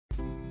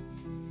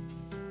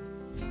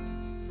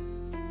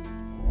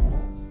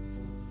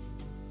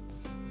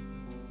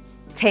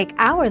Take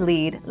our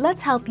lead,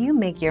 let's help you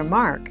make your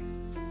mark.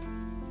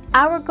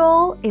 Our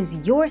goal is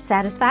your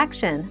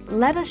satisfaction.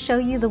 Let us show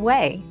you the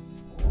way.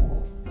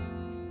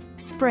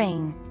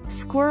 Spring.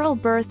 Squirrel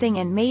birthing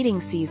and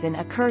mating season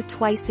occur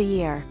twice a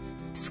year.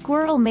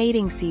 Squirrel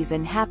mating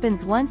season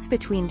happens once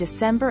between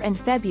December and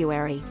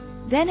February,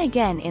 then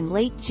again in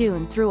late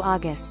June through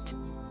August.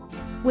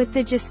 With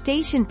the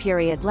gestation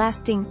period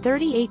lasting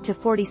 38 to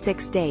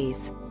 46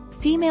 days,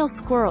 female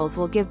squirrels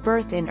will give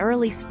birth in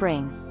early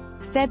spring,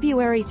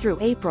 February through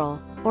April,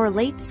 or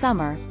late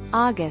summer,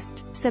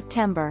 August,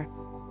 September.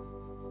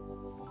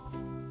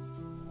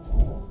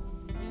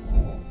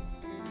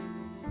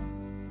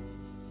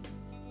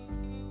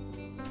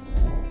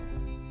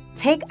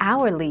 Take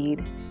our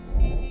lead.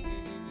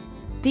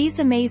 These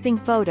amazing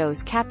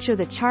photos capture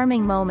the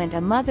charming moment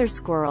a mother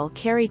squirrel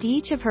carried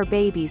each of her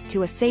babies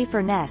to a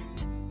safer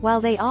nest,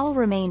 while they all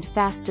remained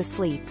fast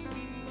asleep.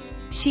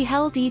 She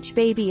held each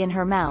baby in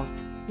her mouth,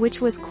 which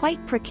was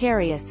quite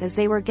precarious as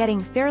they were getting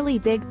fairly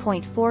big.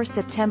 4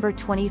 September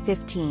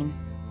 2015.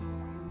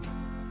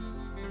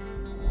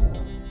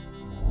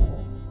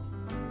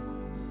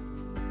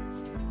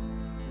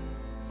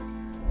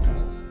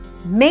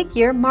 Make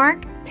your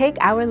mark, take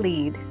our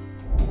lead.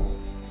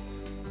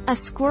 A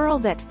squirrel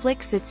that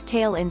flicks its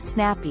tail in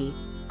snappy,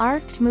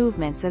 arced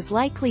movements is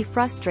likely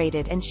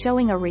frustrated and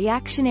showing a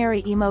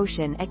reactionary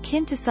emotion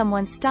akin to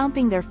someone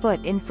stomping their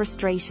foot in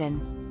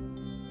frustration.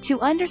 To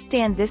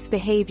understand this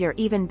behavior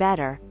even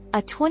better,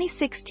 a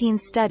 2016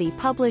 study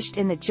published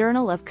in the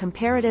Journal of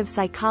Comparative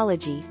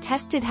Psychology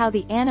tested how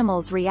the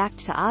animals react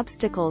to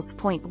obstacles.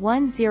 10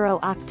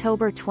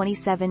 October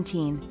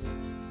 2017.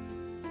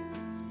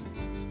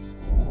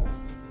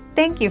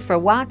 Thank you for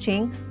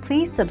watching.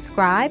 Please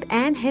subscribe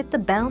and hit the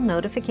bell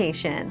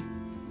notification.